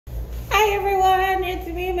Hi everyone, it's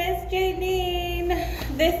me, Miss Janine.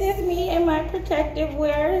 This is me in my protective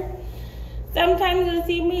wear. Sometimes you'll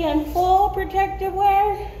see me in full protective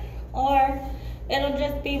wear, or it'll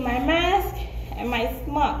just be my mask and my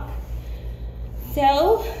smock.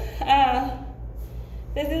 So,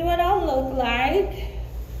 this is what I'll look like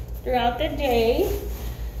throughout the day.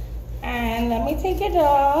 And let me take it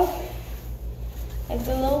off. It's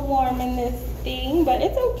a little warm in this thing, but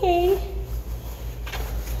it's okay.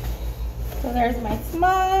 So there's my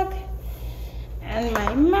smock and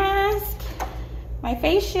my mask, my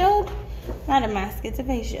face shield. Not a mask, it's a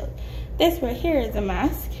face shield. This right here is a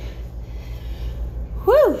mask.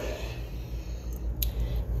 Whew.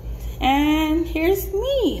 And here's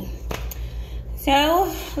me.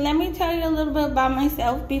 So let me tell you a little bit about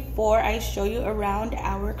myself before I show you around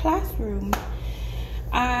our classroom.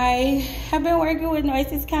 I have been working with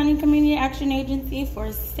Nccaa County Community Action Agency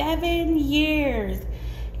for 7 years.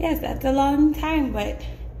 Yes, that's a long time, but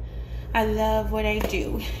I love what I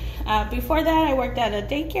do. Before that, I worked at a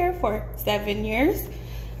daycare for 7 years.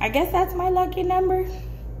 I guess that's my lucky number.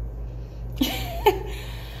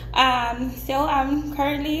 So I'm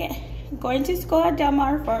currently going to school at Del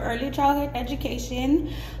Mar for early childhood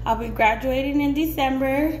education. I'll be graduating in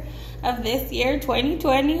December of this year,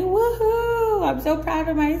 2020. Woohoo! I'm so proud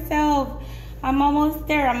of myself. I'm almost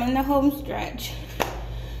there. I'm in the home stretch.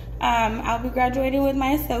 I'll be graduating with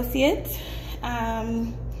my associates.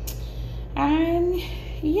 And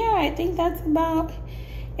yeah, I think that's about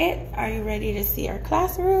it. Are you ready to see our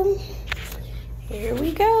classroom? Here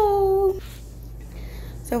we go.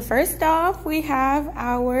 So first off, we have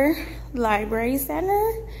our library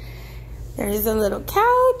center. There's a little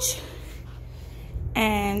couch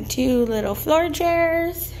and 2 little floor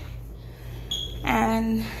chairs.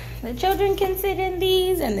 And the children can sit in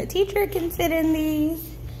these and the teacher can sit in these.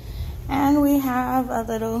 And we have a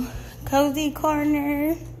little cozy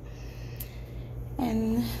corner.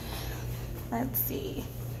 And let's see.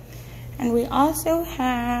 And we also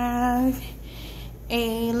have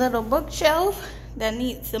a little bookshelf that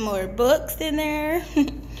needs some more books in there.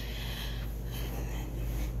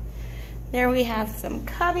 There we have some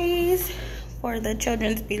cubbies for the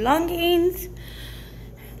children's belongings.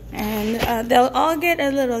 And they'll all get a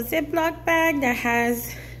little Ziploc bag that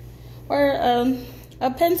has, or a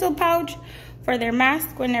pencil pouch for their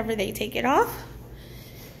mask whenever they take it off.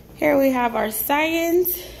 Here we have our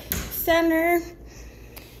science center.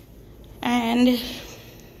 And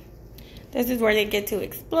this is where they get to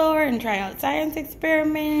explore and try out science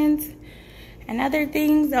experiments and other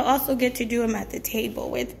things. They'll also get to do them at the table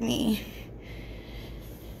with me.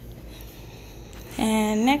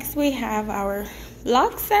 And next we have our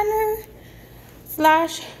block center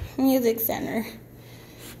 / music center.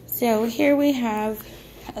 So here we have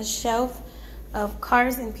a shelf of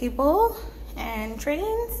cars and people and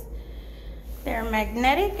trains. They're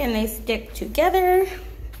magnetic and they stick together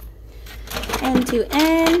end to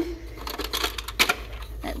end.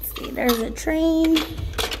 Let's see, there's a train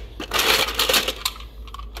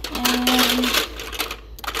and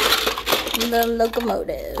the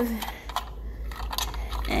locomotive.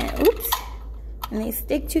 And oops, and they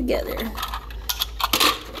stick together.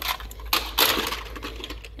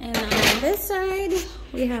 And on this side,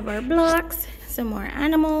 we have our blocks, some more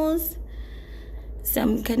animals,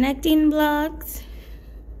 some connecting blocks,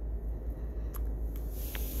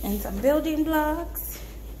 and some building blocks.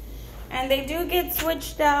 And they do get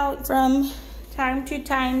switched out from time to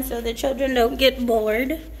time so the children don't get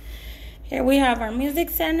bored. Here we have our music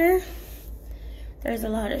center. There's a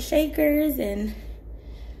lot of shakers and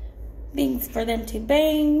things for them to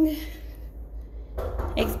bang,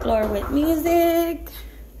 explore with music.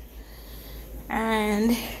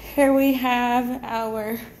 And here we have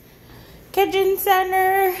our kitchen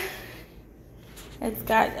center. It's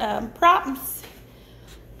got props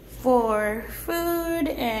for food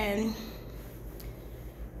and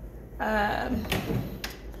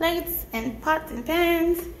plates and pots and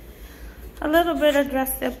pans. A little bit of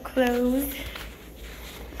dressed up clothes.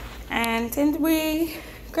 And since we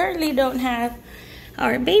currently don't have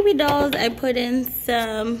our baby dolls, I put in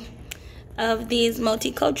some of these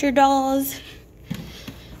multicultural dolls.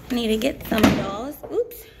 I need to get some dolls.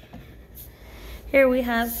 Oops. Here we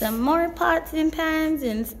have some more pots and pans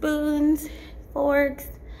and spoons, forks,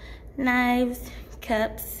 knives,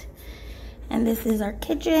 cups. And this is our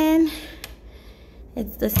kitchen.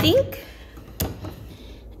 It's the sink.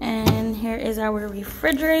 And here is our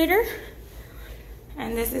refrigerator.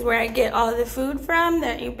 And this is where I get all the food from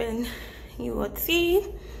that you would see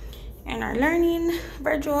in our learning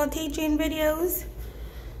virtual teaching videos.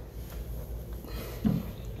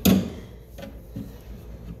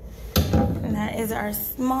 is our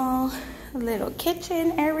small little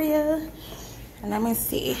kitchen area. And let me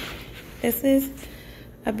see. This is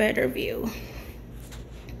a better view.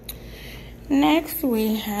 Next,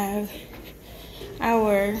 we have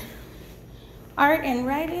our art and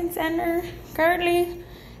writing center. Currently,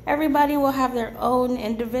 everybody will have their own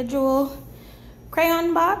individual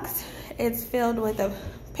crayon box. It's filled with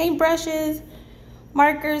paintbrushes,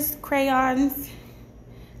 markers, crayons,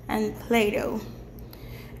 and Play-Doh.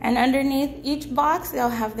 And underneath each box, they'll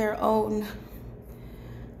have their own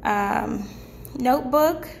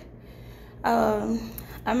notebook, a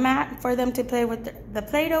mat for them to play with the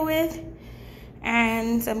Play-Doh with,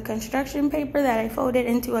 and some construction paper that I folded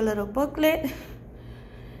into a little booklet.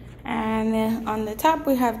 And then on the top,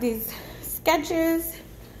 we have these sketches,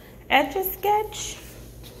 Etch-a-Sketch,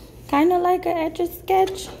 kind of like an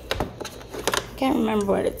Etch-a-Sketch. Can't remember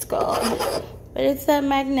what it's called, but it's that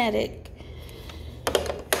magnetic.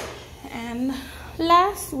 And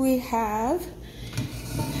last, we have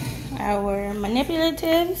our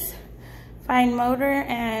manipulatives, fine motor,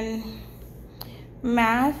 and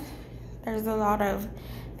math. There's a lot of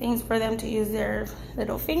things for them to use their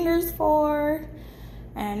little fingers for,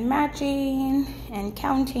 and matching and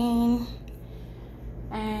counting.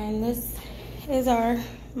 And this is our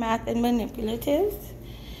math and manipulatives.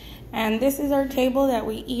 And this is our table that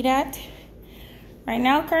we eat at. Right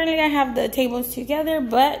now, currently I have the tables together,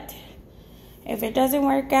 but if it doesn't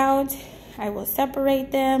work out, I will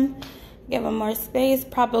separate them, give them more space.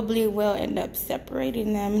 Probably will end up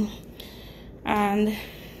separating them. And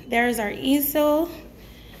there's our easel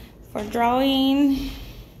for drawing.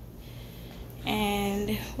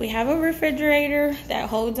 And we have a refrigerator that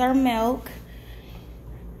holds our milk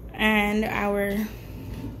and our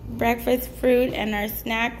breakfast fruit and our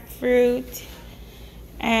snack fruit.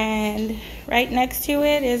 And right next to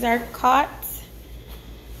it is our cots.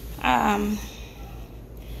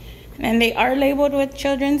 And they are labeled with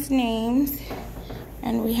children's names.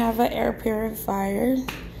 And we have an air purifier.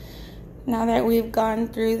 Now that we've gone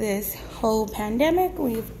through this whole pandemic,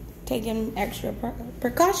 we've taken extra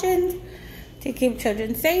precautions to keep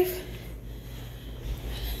children safe.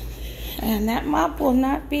 And that mop will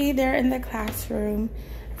not be there in the classroom.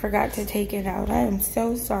 I forgot to take it out. I am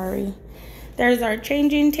so sorry. There's our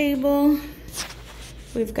changing table.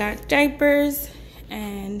 We've got diapers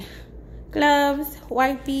and gloves,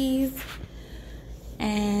 wipes,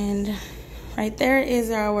 and right there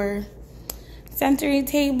is our sensory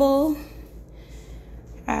table.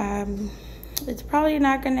 It's probably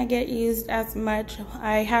not going to get used as much.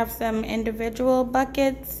 I have some individual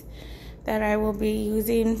buckets that I will be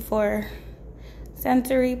using for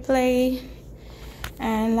sensory play.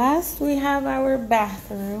 And last, we have our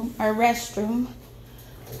bathroom, our restroom.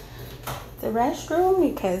 The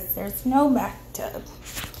restroom, because there's no bathtub.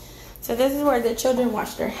 So this is where the children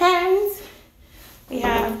wash their hands. We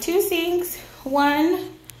have 2 sinks,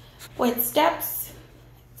 one with steps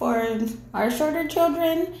for our shorter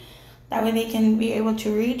children. That way they can be able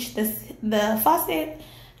to reach the faucet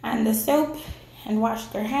and the soap and wash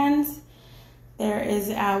their hands. There is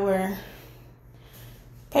our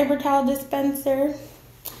paper towel dispenser.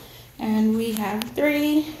 And we have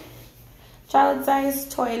 3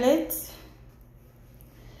 child-sized toilets.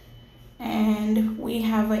 And we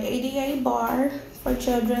have an ADA bar for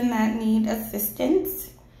children that need assistance.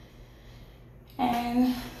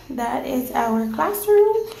 And that is our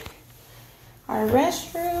classroom, our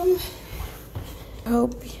restroom.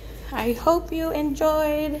 I hope you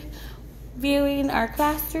enjoyed viewing our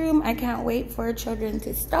classroom. I can't wait for children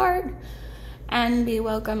to start and be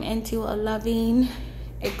welcomed into a loving,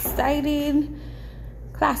 exciting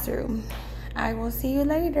classroom. I will see you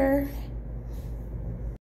later.